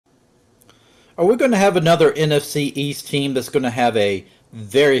Are we going to have another NFC East team that's going to have a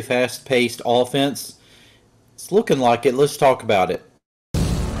very fast-paced offense? It's looking like it. Let's talk about it.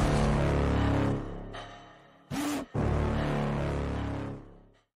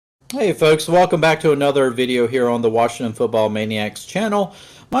 Hey folks, welcome back to another video here on the Washington Football Maniacs channel.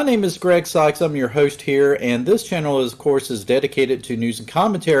 My name is Greg Sykes. I'm your host here, and this channel, of course, is dedicated to news and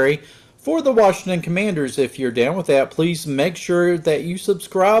commentary for the Washington Commanders. If you're down with that, please make sure that you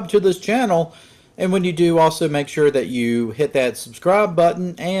subscribe to this channel. And when you do, also make sure that you hit that subscribe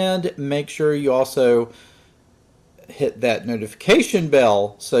button and make sure you also hit that notification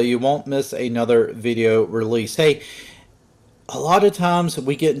bell so you won't miss another video release. Hey, a lot of times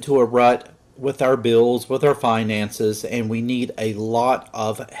we get into a rut with our bills, with our finances, and we need a lot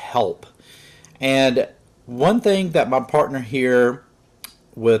of help. And one thing that my partner here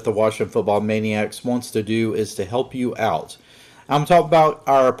with the Washington Football Maniacs wants to do is to help you out. I'm talking about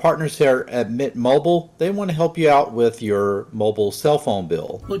our partners here at Mint Mobile. They want to help you out with your mobile cell phone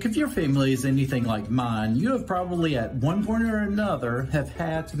bill. Look, if your family is anything like mine, you have probably at one point or another have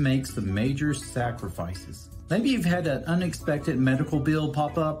had to make some major sacrifices. Maybe you've had an unexpected medical bill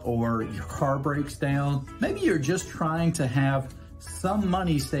pop up, or your car breaks down. Maybe you're just trying to have some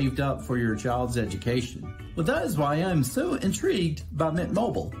money saved up for your child's education. Well, that is why I'm so intrigued by Mint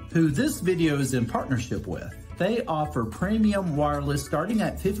Mobile, who this video is in partnership with. They offer premium wireless starting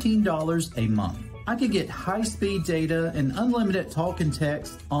at $15 a month. I could get high-speed data and unlimited talk and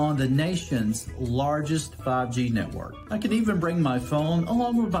text on the nation's largest 5G network. I could even bring my phone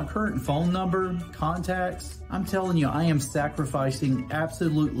along with my current phone number, contacts. I'm telling you, I am sacrificing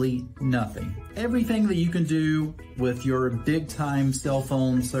absolutely nothing. Everything that you can do with your big-time cell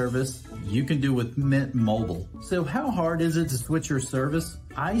phone service, you can do with Mint Mobile. So how hard is it to switch your service?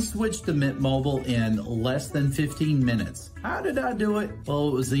 I switched to Mint Mobile in less than 15 minutes. How did I do it? Well,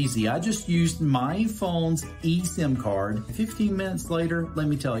 it was easy. I just used my phone's eSIM card. 15 minutes later, let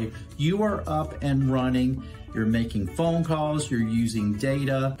me tell you, you are up and running. You're making phone calls, you're using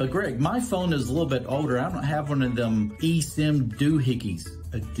data. But Greg, my phone is a little bit older. I don't have one of them eSIM doohickeys.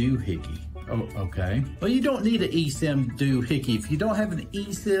 A doohickey. Oh, okay. Well, you don't need an eSIM doohickey. If you don't have an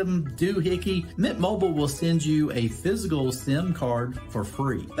eSIM doohickey, Mint Mobile will send you a physical SIM card for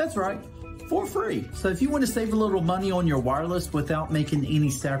free. That's right, for free. So if you want to save a little money on your wireless without making any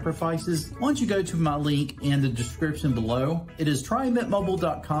sacrifices, why don't you go to my link in the description below. It is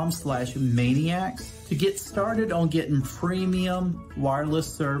trymintmobile.com/maniacs to get started on getting premium wireless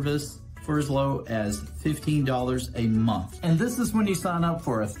service for as low as $15 a month. And this is when you sign up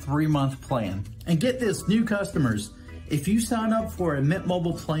for a 3-month plan. And get this, new customers, if you sign up for a Mint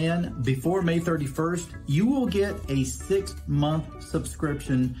Mobile plan before May 31st, you will get a 6-month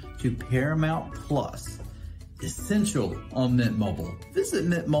subscription to Paramount Essential on Mint Mobile. Visit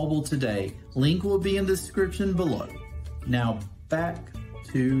Mint Mobile today. Link will be in the description below. Now back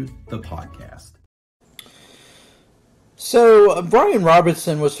to the podcast. So Brian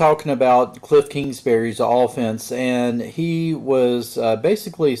Robertson was talking about Cliff Kingsbury's offense, and he was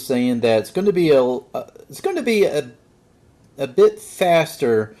basically saying that it's going to be a bit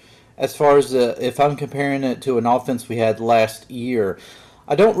faster as far as if I'm comparing it to an offense we had last year.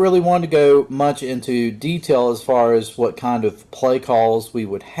 I don't really want to go much into detail as far as what kind of play calls we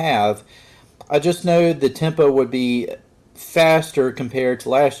would have. I just know the tempo would be faster compared to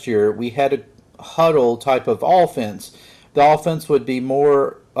last year. We had a huddle type of offense. The offense would be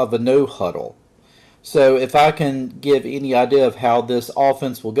more of a no-huddle. So if I can give any idea of how this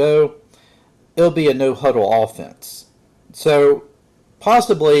offense will go, it'll be a no-huddle offense. So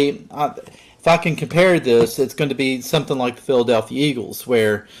possibly, if I can compare this, it's going to be something like the Philadelphia Eagles,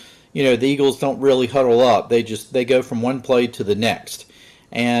 where, you know, the Eagles don't really huddle up. They go from one play to the next.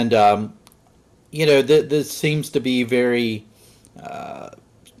 And, you know, this seems to be very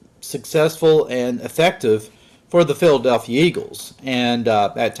successful and effective for the Philadelphia Eagles, and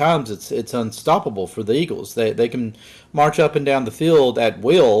at times it's unstoppable for the Eagles. They can march up and down the field at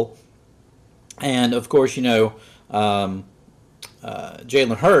will, and of course, you know,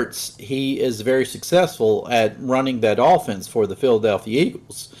 Jalen Hurts, he is very successful at running that offense for the Philadelphia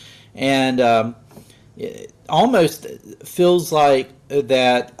Eagles, and it almost feels like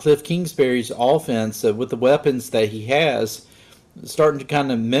that Cliff Kingsbury's offense, with the weapons that he has, starting to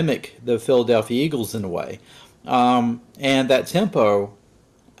kind of mimic the Philadelphia Eagles in a way. And that tempo,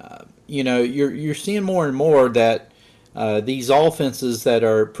 you know, you're seeing more and more that these offenses that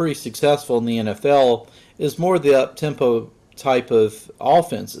are pretty successful in the NFL is more the up-tempo type of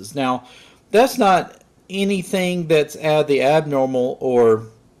offenses. Now, that's not anything that's the abnormal or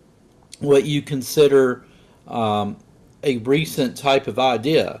what you consider a recent type of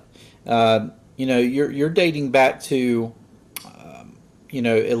idea. You you're dating back to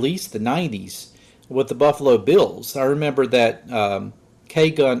at least the 90s with the Buffalo Bills. I remember that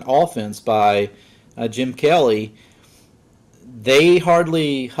K-gun offense by Jim Kelly. They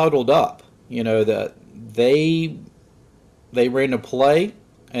hardly huddled up. That they ran a play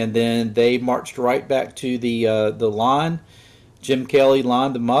and then they marched right back to the line. Jim Kelly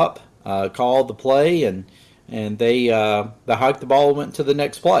lined them up, called the play, and they hiked the ball and went to the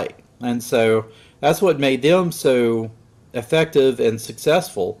next play. And so that's what made them so effective and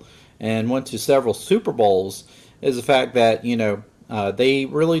successful, and went to several Super Bowls. Is the fact that they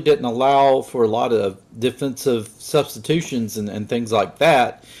really didn't allow for a lot of defensive substitutions and things like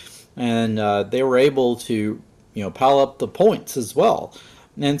that, and they were able to pile up the points as well.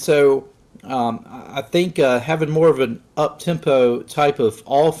 And so I think having more of an up-tempo type of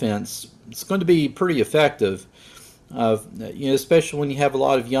offense is going to be pretty effective. Especially when you have a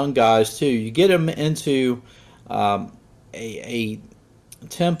lot of young guys too. You get them into a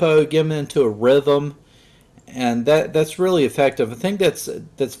tempo, get them into a rhythm, and that's really effective. I think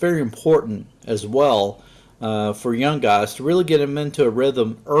that's very important as well for young guys, to really get them into a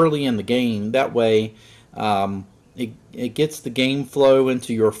rhythm early in the game. That way, it gets the game flow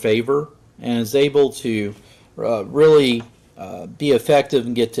into your favor and is able to really be effective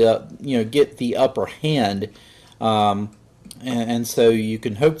and get the upper hand. And so you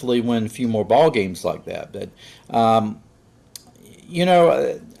can hopefully win a few more ball games like that. But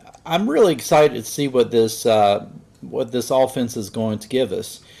I'm really excited to see what this offense is going to give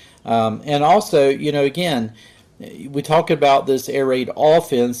us. And also, again, we talk about this air raid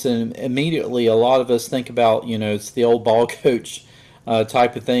offense, and immediately a lot of us think about, it's the old ball coach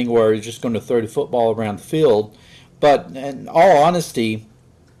type of thing where you're just going to throw the football around the field. But in all honesty,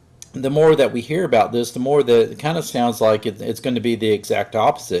 the more that we hear about this, the more that it kind of sounds like it's going to be the exact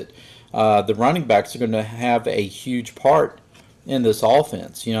opposite. The running backs are going to have a huge part in this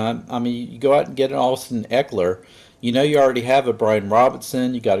offense. I mean, you go out and get an Austin Eckler. You already have a Brian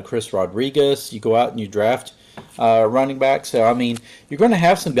Robinson. You got a Chris Rodriguez. You go out and you draft running back. So, I mean, you're going to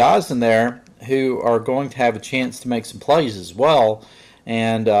have some guys in there who are going to have a chance to make some plays as well.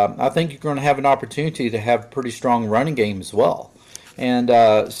 And I think you're going to have an opportunity to have a pretty strong running game as well. And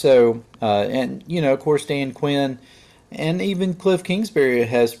of course, Dan Quinn and even Cliff Kingsbury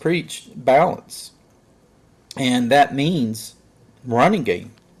has preached balance. And that means running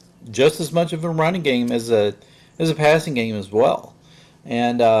game, just as much of a running game as a passing game as well.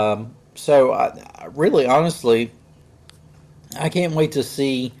 And so I really, honestly, I can't wait to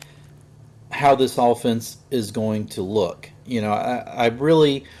see how this offense is going to look. I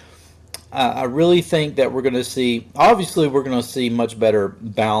really think that we're going to see, obviously we're going to see much better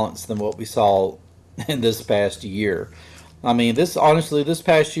balance than what we saw in this past year. I mean, this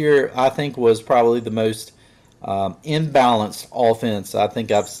past year, I think, was probably the most imbalanced offense I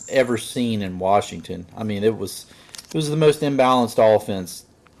think I've ever seen in Washington. I mean, it was the most imbalanced offense,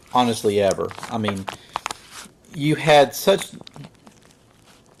 honestly, ever. I mean, you had such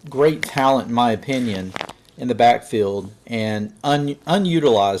great talent, in my opinion, in the backfield, and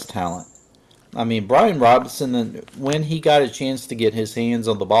unutilized talent. I mean, Brian Robinson, when he got a chance to get his hands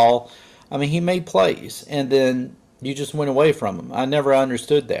on the ball, I mean, he made plays, and then you just went away from him. I never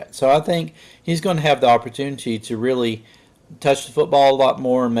understood that. So I think he's going to have the opportunity to really touch the football a lot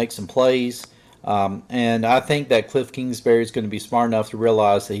more and make some plays. And I think that Cliff Kingsbury is going to be smart enough to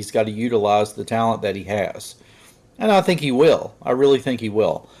realize that he's got to utilize the talent that he has. And I think he will. I really think he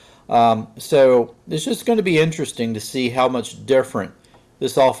will. So it's just going to be interesting to see how much different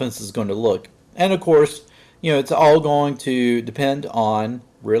this offense is going to look. And, of course, it's all going to depend on,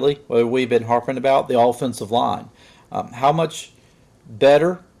 really, what we've been harping about, the offensive line. How much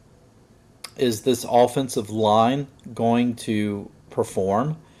better is this offensive line going to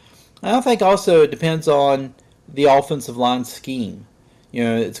perform? And I think also it depends on the offensive line scheme.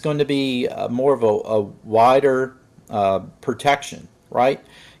 It's going to be more of a wider protection, right?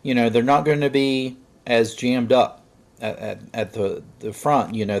 They're not going to be as jammed up at the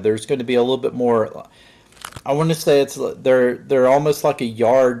front. There's going to be a little bit more. I want to say they're almost like a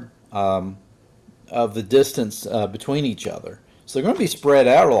yard of the distance between each other. So they're going to be spread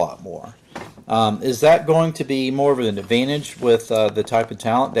out a lot more. Is that going to be more of an advantage with the type of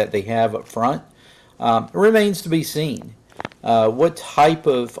talent that they have up front? It remains to be seen. What type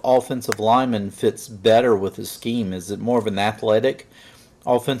of offensive lineman fits better with the scheme? Is it more of an athletic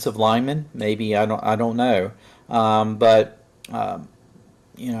offensive lineman? Maybe, I don't know. But I'm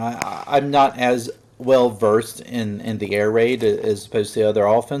not as well versed in the air raid as opposed to the other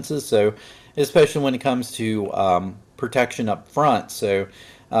offenses. So, especially when it comes to protection up front. So,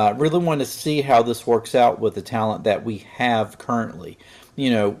 Really want to see how this works out with the talent that we have currently.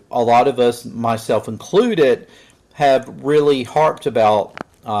 A lot of us, myself included, have really harped about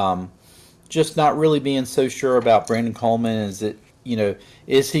just not really being so sure about Brandon Coleman.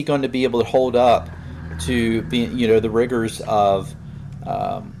 Is he going to be able to hold up to the rigors of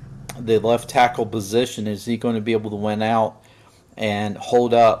the left tackle position? Is he going to be able to win out and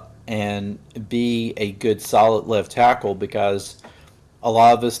hold up and be a good solid left tackle? Because a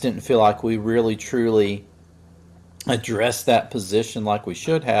lot of us didn't feel like we really truly addressed that position like we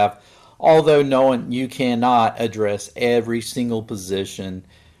should have, although knowing you cannot address every single position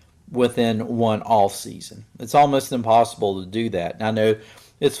within one off season. It's almost impossible to do that. And I know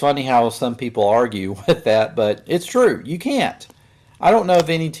it's funny how some people argue with that, but it's true. You can't. I don't know of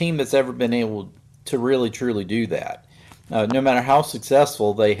any team that's ever been able to really truly do that. No matter how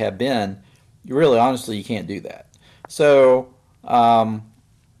successful they have been, you really honestly you can't do that. So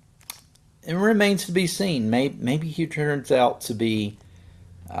it remains to be seen. Maybe he turns out to be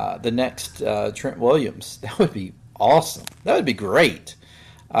the next Trent Williams. That would be awesome. That would be great.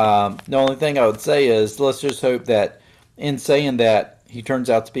 The only thing I would say is let's just hope that in saying that he turns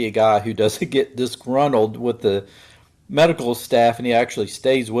out to be a guy who doesn't get disgruntled with the medical staff and he actually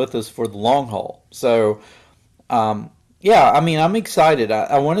stays with us for the long haul. So, yeah, I mean, I'm excited.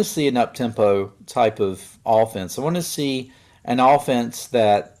 I want to see an up-tempo type of offense. I want to see an offense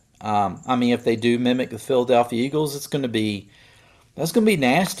that, if they do mimic the Philadelphia Eagles, that's going to be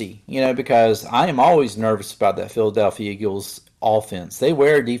nasty, because I am always nervous about that Philadelphia Eagles offense. They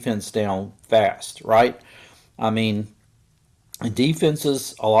wear defense down fast, right?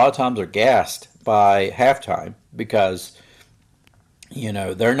 Defenses a lot of times are gassed by halftime because,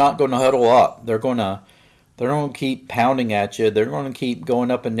 they're not going to huddle up. They're going to keep pounding at you. They're going to keep going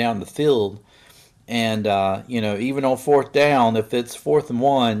up and down the field. And, even on fourth down, if it's 4th and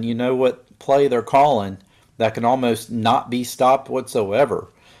 1, you know what play they're calling that can almost not be stopped whatsoever.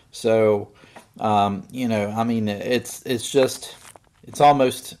 So, it's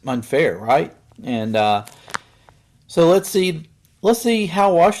almost unfair, right? And so let's see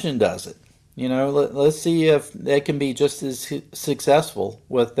how Washington does it. Let's see if they can be just as successful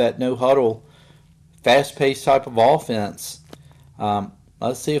with that no-huddle, fast-paced type of offense.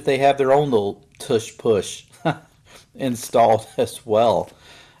 Let's see if they have their own little tush-push installed as well.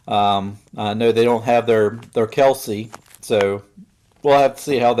 I know they don't have their Kelsey, so we'll have to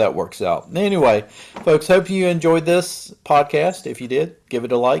see how that works out. Anyway, folks, hope you enjoyed this podcast. If you did, give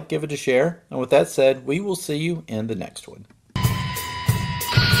it a like, give it a share. And with that said, we will see you in the next one.